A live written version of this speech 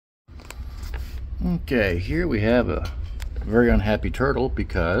Okay, here we have a very unhappy turtle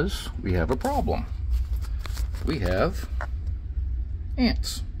because we have a problem. We have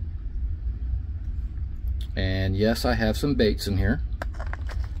ants. And yes, I have some baits in here.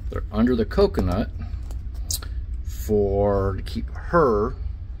 They're under the coconut to keep her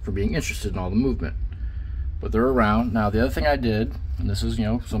from being interested in all the movement. But they're around. Now, the other thing I did, and this is,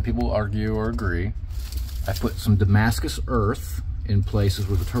 some people argue or agree, I put some Damascus earth in places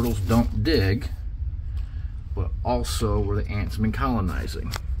where the turtles don't dig, but also where the ants have been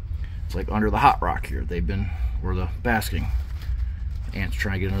colonizing. It's like under the hot rock here. They've been where the basking. Ants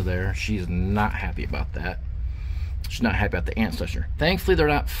trying to get under there. She's not happy about that. She's not happy about the ants touching her. Thankfully, they're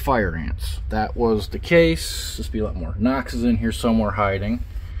not fire ants. That was the case. Just be a lot more. Knox is in here somewhere hiding.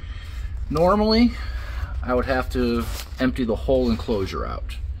 Normally, I would have to empty the whole enclosure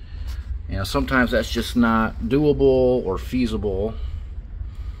out. Sometimes that's just not doable or feasible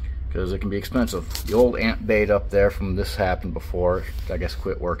because it can be expensive. The old ant bait up there from this happened before, I guess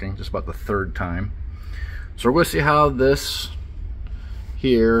quit working, just about the third time. So we're going to see how this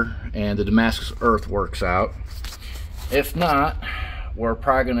here and the Damascus earth works out. If not, we're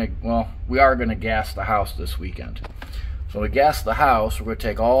probably going to, we are going to gas the house this weekend. So when we gas the house, we're going to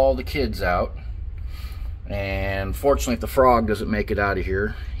take all the kids out. And fortunately, if the frog doesn't make it out of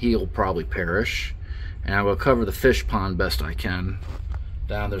here, he'll probably perish. And I will cover the fish pond best I can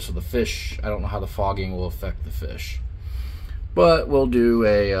down there, so the fish, I don't know how the fogging will affect the fish. But we'll do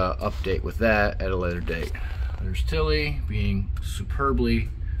a update with that at a later date. There's Tilly being superbly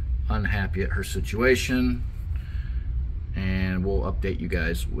unhappy at her situation. And we'll update you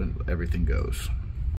guys when everything goes.